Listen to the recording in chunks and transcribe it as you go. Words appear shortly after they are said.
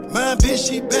My bitch,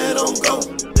 she bad on go.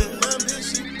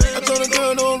 I told a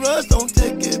girl, don't rush, don't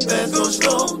take it fast, go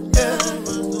slow.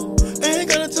 Ain't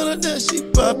gotta tell her that she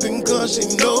poppin' cause she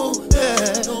know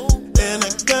that. And I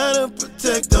gotta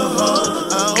protect her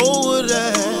heart, I owe her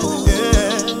that.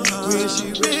 When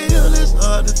she real, it's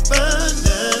hard to find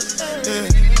that.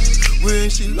 When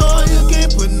she loyal,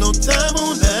 can't put no time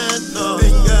on that, no.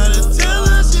 Ain't gotta tell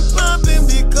her she poppin'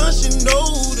 because she know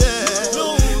that.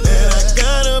 And I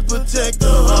gotta protect her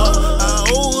heart, I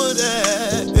owe her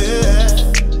that,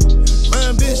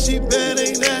 My bitch, she bad,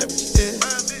 ain't average,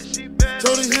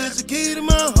 Told her here's the key to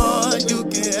my heart, you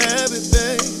can have it,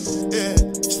 babe,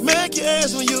 Smack your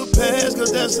ass when you pass,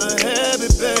 cause that's a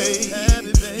habit, babe.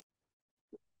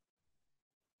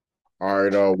 All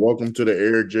right, welcome to the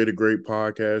Eric J. the Great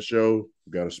podcast show.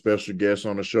 We got a special guest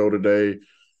on the show today,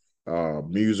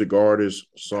 music artist,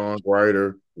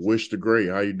 songwriter, Wish the Great.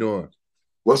 How you doing?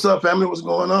 What's up, family? What's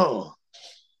going on?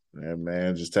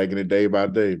 Man, just taking it day by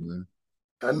day, man.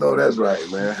 I know that's right,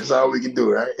 man. That's all we can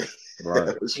do, right?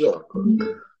 Right. For sure.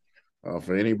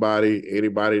 For anybody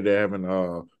that haven't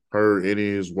heard any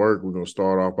of his work, we're gonna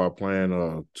start off by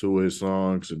playing two of his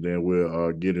songs, and then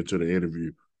we'll get into the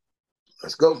interview.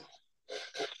 Let's go.